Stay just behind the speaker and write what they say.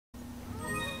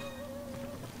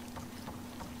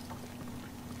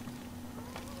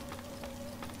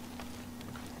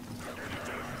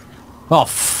Oh,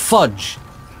 fudge!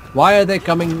 Why are they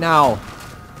coming now?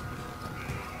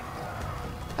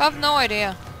 I have no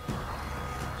idea.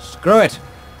 Screw it!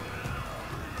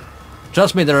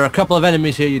 Trust me, there are a couple of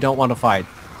enemies here you don't want to fight.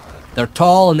 They're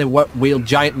tall and they wield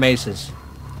giant maces.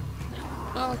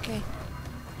 Oh, okay.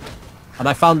 And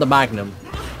I found the Magnum,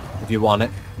 if you want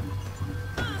it.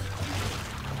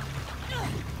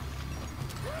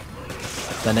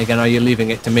 Then again, are you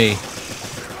leaving it to me?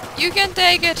 You can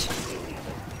take it.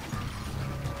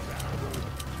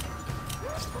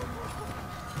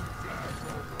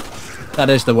 That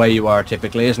is the way you are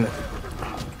typically, isn't it?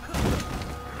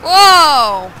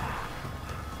 Whoa!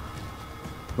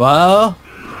 Well?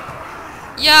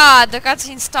 Yeah, the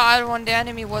cutscene started when the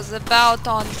enemy was about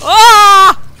on...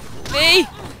 Ah! Me!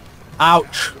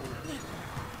 Ouch!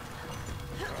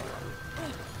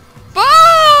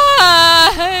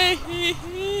 Bye!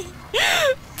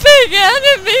 Big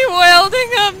enemy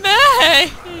wielding a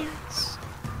mace!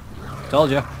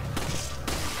 Told you.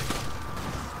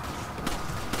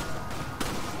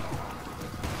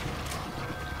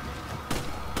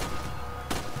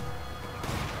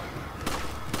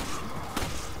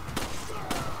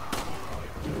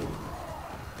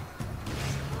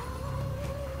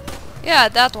 Yeah,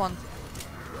 that one.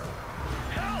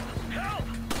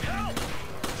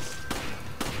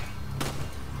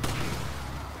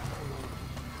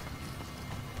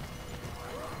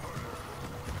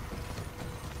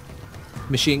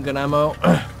 Machine gun ammo.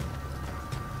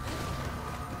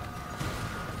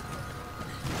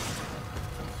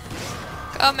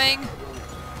 Coming.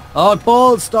 Oh,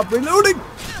 balls! Stop reloading!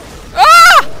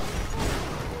 Ah!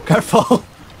 Careful!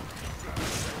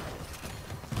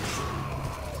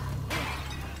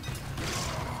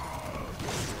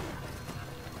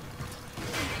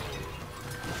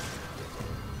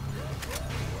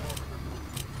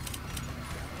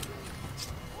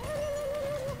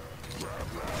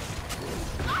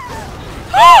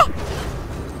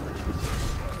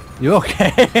 You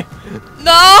okay?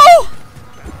 No!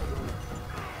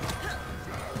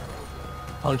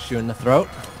 Punched you in the throat.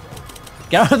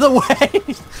 Get out of the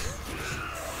way!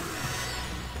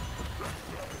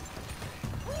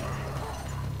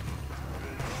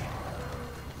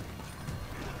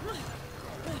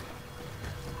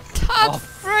 That Oh,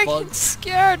 freaking fuck.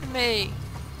 scared me.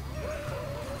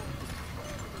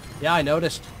 Yeah, I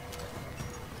noticed.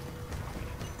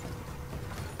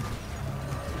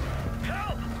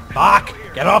 Fuck!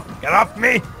 Get off! Get off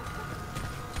me!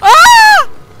 Ah!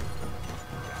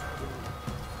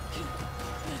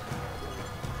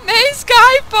 Maze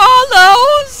guy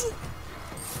follows!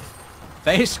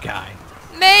 Face guy.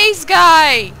 Maze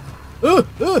guy!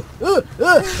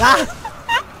 Ah!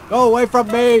 Go away from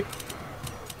me!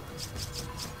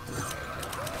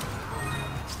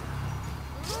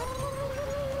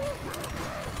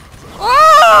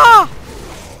 Ah!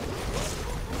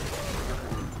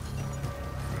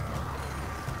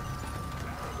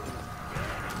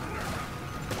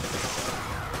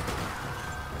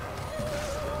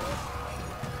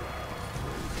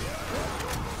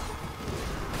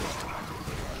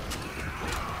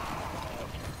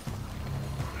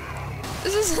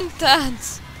 This is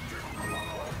intense.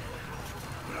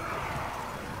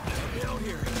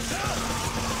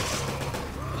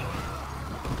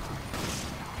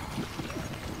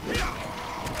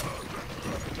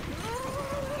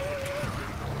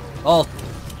 Oh,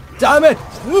 damn it!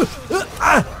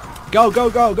 Go, go,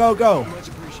 go, go, go!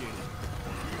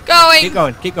 Going! Keep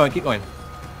going, keep going, keep going.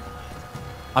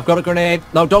 I've got a grenade.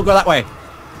 No, don't go that way.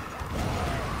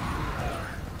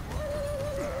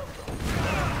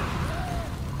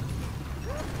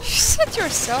 You set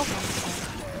yourself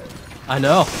on fire. I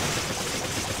know.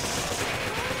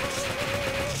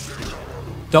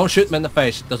 Don't shoot him in the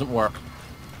face. It doesn't work.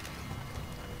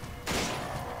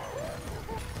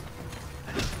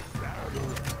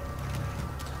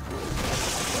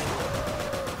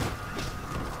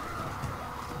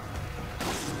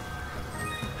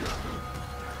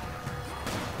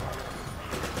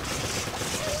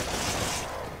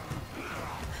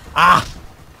 Ah!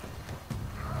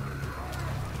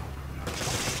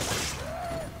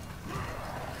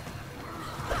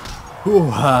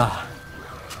 Ooh,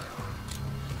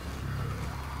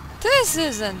 This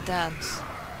is intense.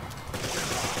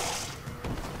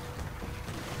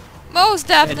 Most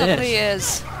definitely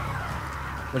is.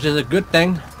 which is a good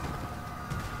thing.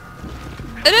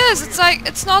 It is. It's like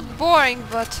it's not boring,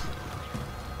 but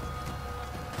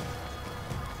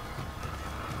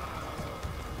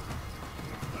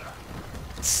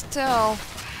still.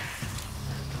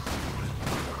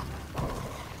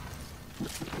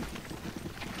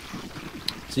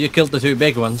 So you killed the two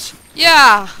big ones.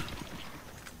 Yeah.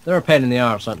 They're a pain in the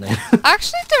arse, aren't they?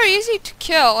 Actually, they're easy to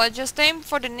kill. I just aim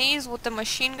for the knees with the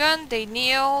machine gun. They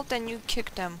kneel, then you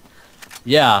kick them.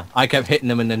 Yeah, I kept hitting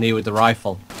them in the knee with the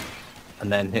rifle.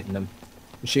 And then hitting them.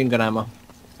 Machine gun ammo.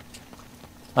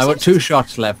 I got 2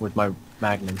 shots left with my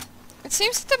Magnum. It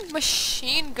seems that the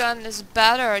machine gun is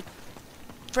better at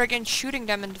friggin' shooting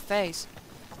them in the face.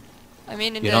 I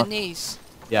mean in the knees.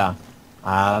 Yeah.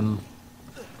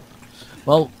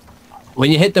 Well,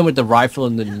 when you hit them with the rifle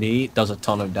in the knee, it does a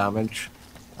ton of damage.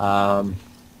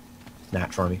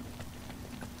 Naturally.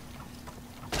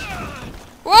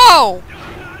 Whoa!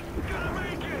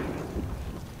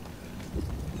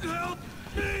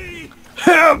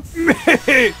 Help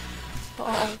me!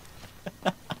 Oh.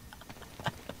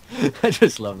 I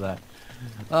just love that.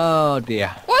 Oh dear.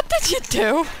 What did you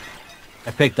do?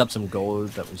 I picked up some gold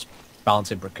that was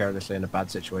balancing precariously in a bad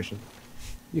situation.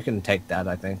 You can take that,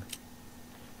 I think.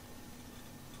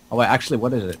 Oh wait, actually,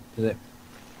 what is it? Is it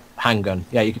handgun?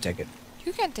 Yeah, you can take it.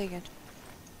 You can take it.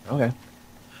 Okay.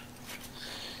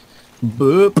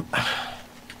 Boop.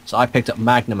 So I picked up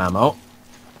Magnum ammo.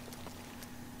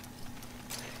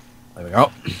 There we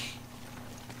go.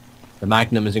 The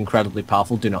Magnum is incredibly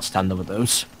powerful. Do not stand over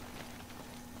those.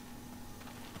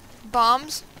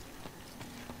 Bombs?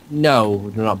 No,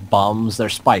 they're not bombs. They're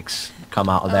spikes. Come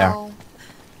out of there. Oh.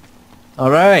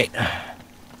 Alright.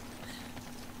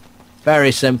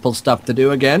 Very simple stuff to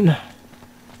do again.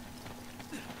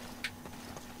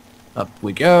 Up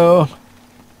we go.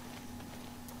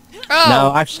 Oh.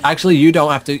 No, actually you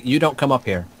don't have to, you don't come up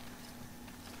here.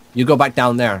 You go back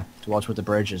down there towards where the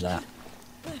bridge is at.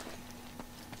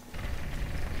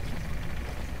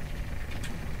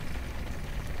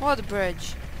 What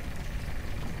bridge?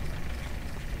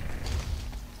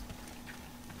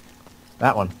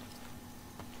 That one.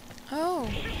 Oh.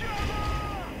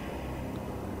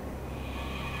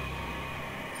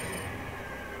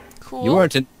 Cool.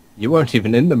 You weren't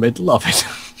even in the middle of it.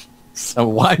 So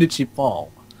why did she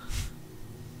fall?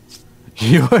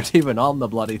 You weren't even on the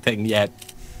bloody thing yet.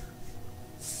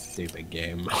 Stupid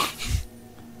game.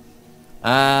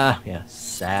 Yeah,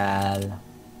 Sal.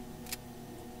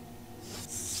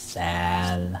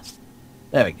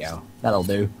 There we go. That'll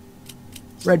do.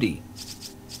 Ready.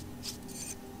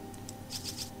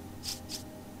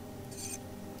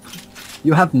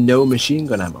 You have no machine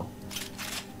gun ammo.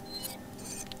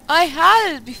 I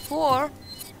had it before.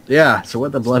 Yeah, so where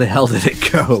the bloody hell did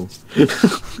it go?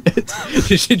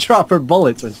 Did she drop her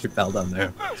bullets when she fell down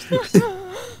there?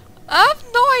 I have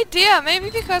no idea. Maybe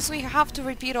because we have to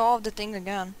repeat all of the thing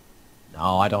again.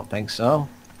 No, I don't think so.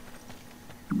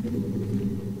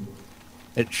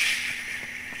 It's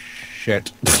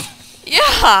shit.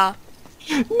 Yeah.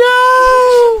 No!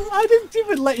 I didn't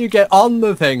even let you get on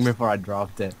the thing before I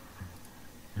dropped it.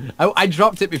 I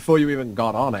dropped it before you even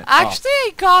got on it. Actually,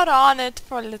 I got on it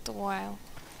for a little while.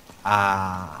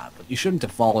 Ah, but you shouldn't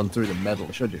have fallen through the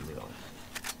middle, should you, really?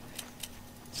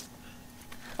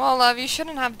 Well, love, you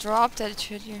shouldn't have dropped it,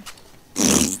 should you?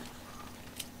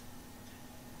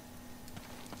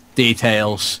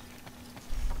 Details.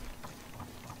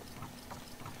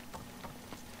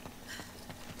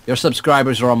 Your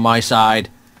subscribers are on my side.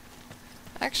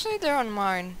 Actually, they're on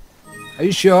mine. Are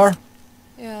you sure?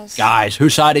 Yes. Guys,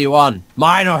 whose side are you on?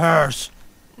 Mine or hers?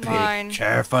 Mine. Pick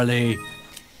carefully.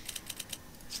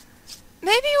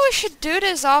 Maybe we should do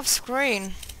this off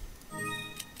screen.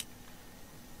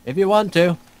 If you want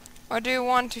to. Or do you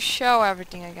want to show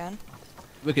everything again?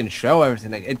 We can show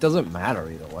everything. It doesn't matter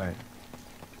either way.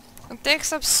 It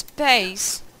takes up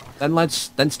space.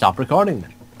 Then stop recording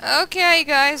then. Okay,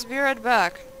 guys, be right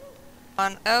back.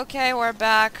 Okay, we're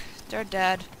back. They're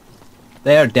dead.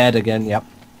 They are dead again, yep.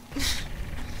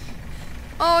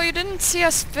 Oh, you didn't see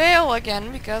us fail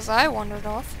again because I wandered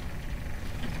off.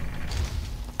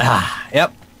 Ah,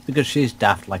 yep. Because she's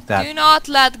daft like that. Do not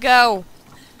let go.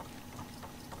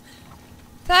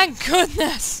 Thank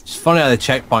goodness. It's funny how the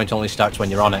checkpoint only starts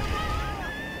when you're on it.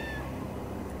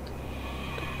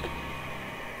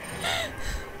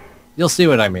 You'll see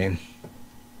what I mean.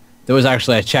 There was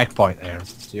actually a checkpoint there,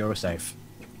 so you were safe.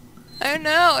 I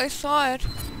know, I saw it.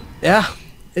 Yeah,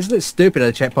 isn't it stupid that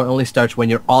the checkpoint only starts when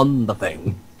you're on the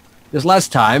thing? Because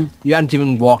last time, you hadn't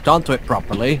even walked onto it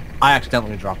properly, I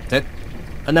accidentally dropped it,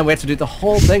 and then we had to do the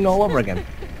whole thing all over again.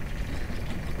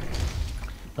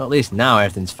 Well, at least now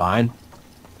everything's fine.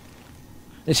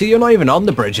 You see, you're not even on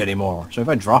the bridge anymore, so if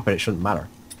I drop it, it shouldn't matter.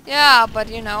 Yeah, but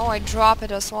you know, I drop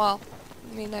it as well.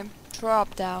 I mean, I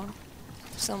drop down.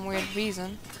 For some weird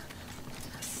reason.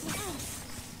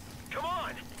 Come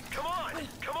on! Come on!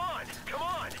 Come on! Come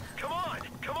on! Come on!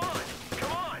 Come on! Come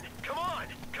on! Come on!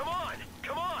 Come on!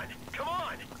 Come on! Come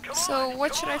on! Come on! So,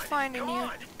 what should I find in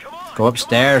here? Go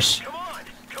upstairs. Come on!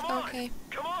 Come on! Okay.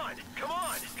 Come on! Come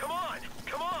on! Come on!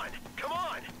 Come on! Come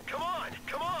on! Come on!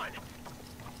 Come on!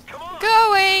 Come on!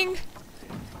 Going!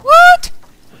 What?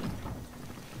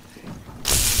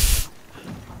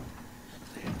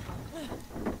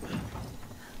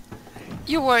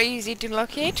 You were easy to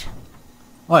locate.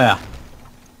 Oh yeah.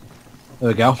 There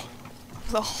we go.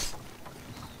 Lol.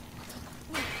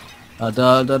 Da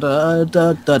da da da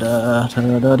da da da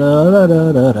da da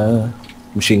da da da.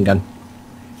 Machine gun.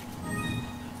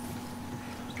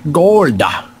 Gold.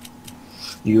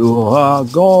 You are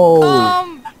gold.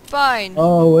 Combine.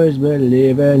 Always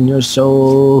believe in your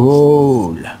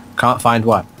soul. Can't find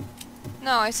what?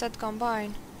 No, I said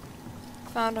combine.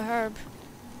 Found a herb.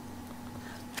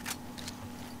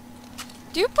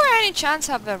 Do you by any chance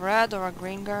have a red or a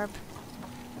green herb?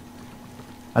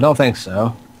 I don't think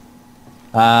so.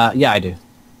 Yeah, I do.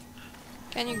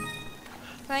 Can you...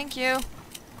 Thank you.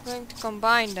 I'm going to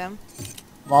combine them.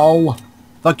 Lol.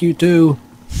 Fuck you too.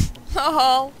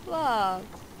 Oh, love.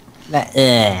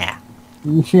 I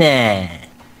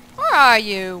Where are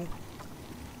you?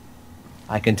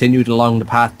 continued along the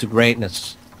path to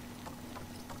greatness.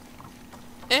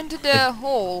 Into the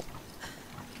hole.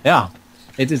 Yeah.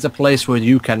 It is a place where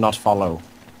you cannot follow.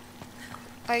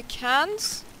 I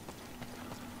can't?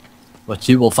 But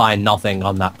you will find nothing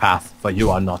on that path, for you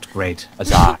are not great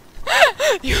as I.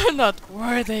 You're not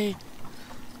worthy.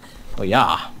 Oh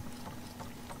yeah.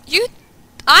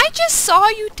 I just saw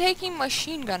you taking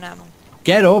machine gun ammo.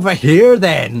 Get over here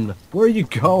then! Where are you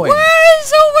going? Where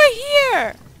is over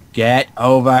here? Get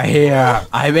over here!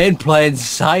 I'm in plain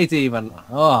sight even.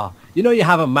 Oh, you know you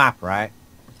have a map, right?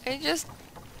 I just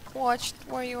watched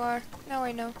where you are. Now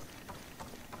I know.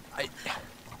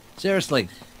 Seriously.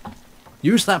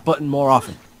 Use that button more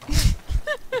often.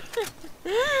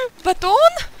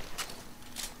 Baton?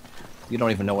 You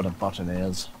don't even know what a button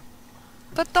is.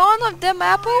 Baton of them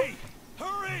apple? Hurry!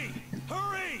 Hurry!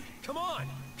 Hurry! Come on!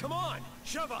 Come on!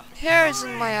 Shove Hairs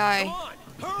in my Come eye. on!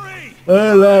 Hurry!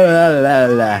 La la la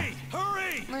la.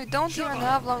 Hurry! Hurry! I don't even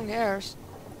have long hairs.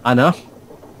 I know.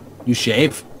 You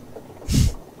shave?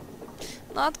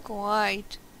 Not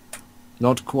quite.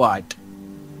 Not quite.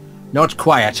 Not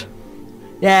quiet.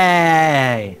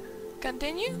 Yay!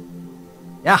 Continue?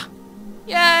 Yeah.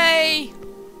 Yay!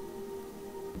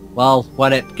 Well,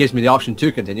 when it gives me the option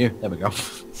to continue, there we go.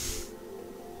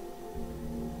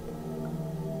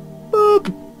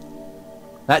 Boop.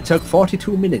 That took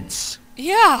 42 minutes.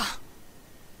 Yeah!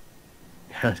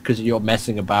 Because you're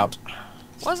messing about.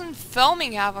 Wasn't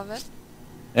filming half of it.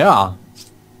 Yeah.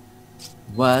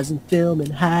 Wasn't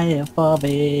filming half of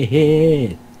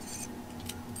it.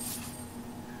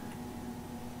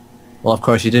 Well, of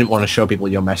course, you didn't want to show people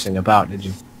you're messing about, did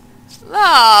you?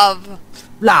 Love!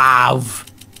 Love!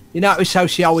 You notice how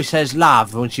she always says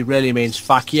love when she really means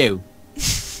fuck you?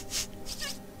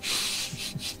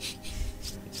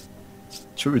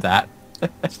 True that.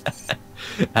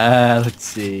 Let's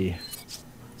see.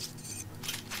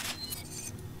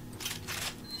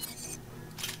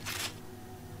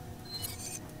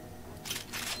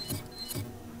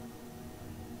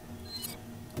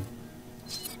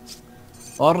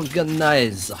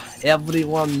 Organize.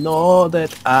 Everyone know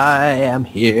that I am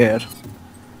here.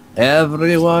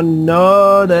 Everyone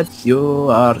know that you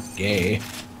are gay.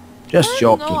 Just I'm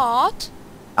joking. not.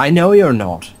 I know you're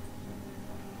not.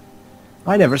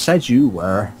 I never said you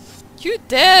were. You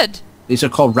did. These are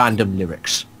called random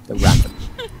lyrics. They're random.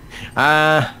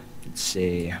 Let's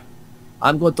see.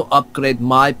 I'm going to upgrade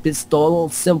my pistol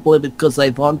simply because I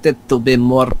want it to be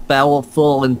more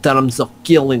powerful in terms of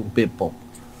killing people.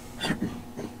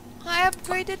 I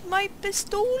upgraded my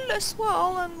pistol as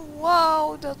well, and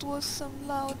wow, that was some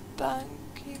loud bang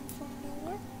came from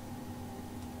nowhere.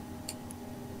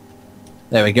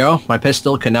 There we go. My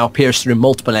pistol can now pierce through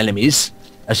multiple enemies,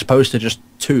 as opposed to just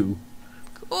two.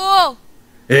 Cool!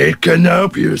 It can now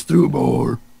pierce through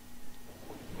more.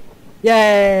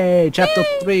 Yay! Chapter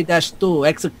 3-2,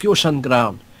 Execution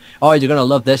Ground. Oh, you're gonna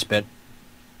love this bit.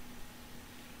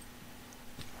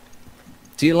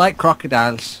 Do you like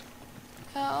crocodiles?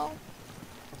 No.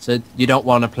 So you don't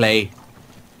want to play,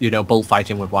 you know,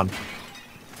 bullfighting with one.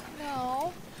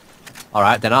 No.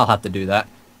 Alright, then I'll have to do that.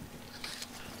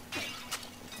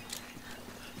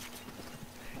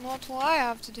 What will I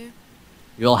have to do?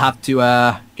 You'll have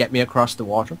to, get me across the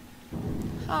water.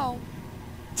 How?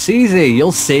 It's easy,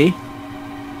 you'll see.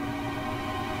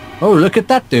 Oh, look at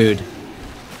that dude.